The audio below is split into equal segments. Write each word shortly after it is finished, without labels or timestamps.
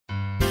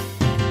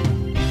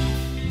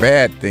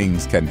Bad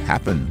things can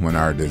happen when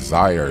our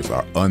desires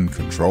are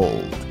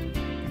uncontrolled.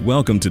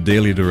 Welcome to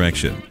Daily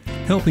Direction,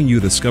 helping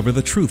you discover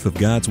the truth of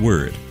God's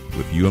Word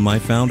with UMI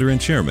founder and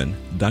chairman,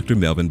 Dr.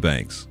 Melvin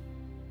Banks.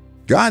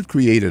 God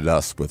created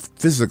us with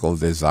physical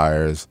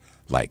desires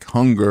like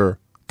hunger,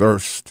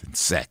 thirst, and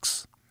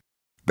sex.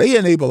 They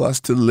enable us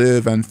to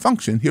live and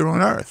function here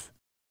on earth.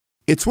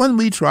 It's when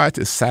we try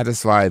to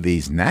satisfy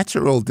these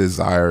natural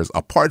desires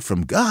apart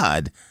from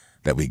God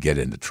that we get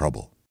into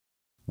trouble.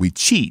 We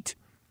cheat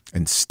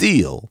and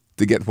steal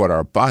to get what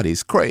our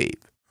bodies crave,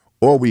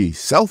 or we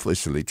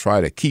selfishly try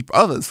to keep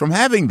others from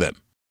having them,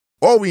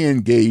 or we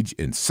engage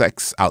in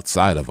sex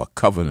outside of a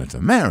covenant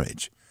of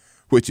marriage,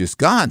 which is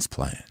God's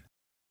plan.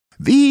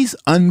 These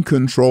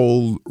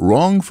uncontrolled,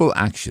 wrongful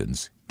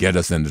actions get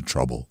us into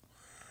trouble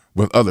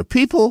with other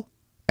people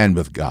and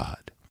with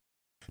God.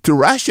 To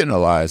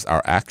rationalize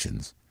our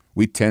actions,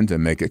 we tend to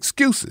make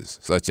excuses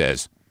such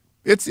as,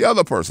 "It's the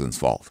other person's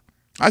fault.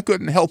 I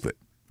couldn't help it.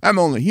 I'm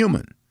only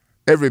human.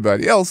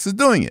 Everybody else is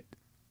doing it.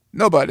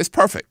 Nobody's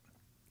perfect.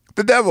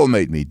 The devil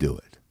made me do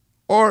it."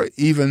 Or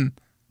even,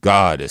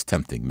 "God is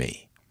tempting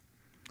me."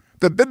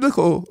 The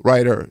biblical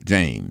writer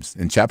James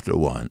in chapter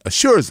 1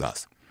 assures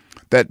us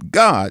that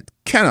God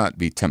cannot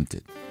be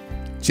tempted.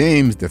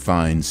 James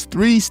defines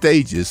 3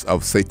 stages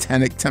of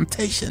satanic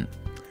temptation.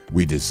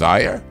 We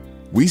desire,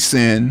 we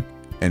sin,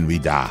 and we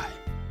die.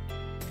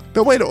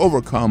 The way to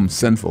overcome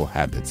sinful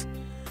habits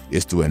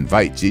is to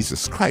invite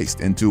Jesus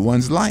Christ into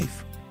one's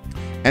life,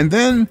 and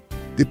then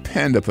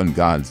depend upon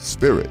God's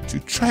Spirit to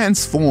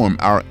transform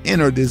our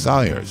inner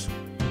desires.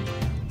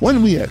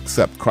 When we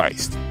accept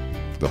Christ,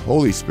 the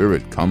Holy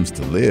Spirit comes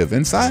to live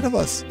inside of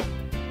us.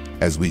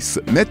 As we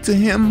submit to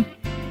Him,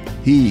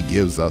 He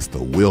gives us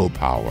the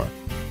willpower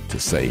to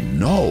say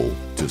no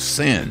to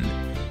sin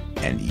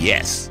and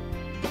yes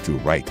to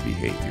right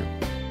behavior.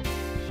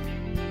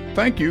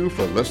 Thank you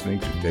for listening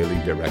to Daily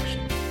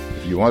Direction.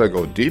 If you want to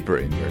go deeper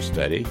in your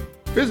study,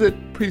 visit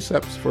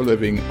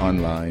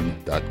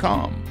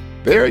preceptsforlivingonline.com.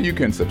 There you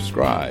can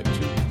subscribe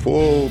to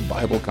full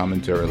Bible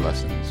commentary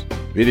lessons,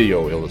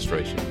 video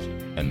illustrations,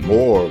 and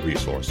more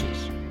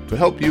resources to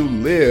help you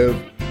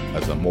live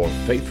as a more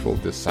faithful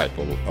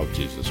disciple of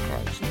Jesus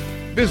Christ.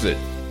 Visit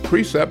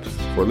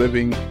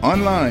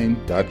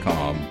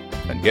preceptsforlivingonline.com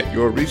and get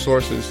your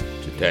resources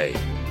today.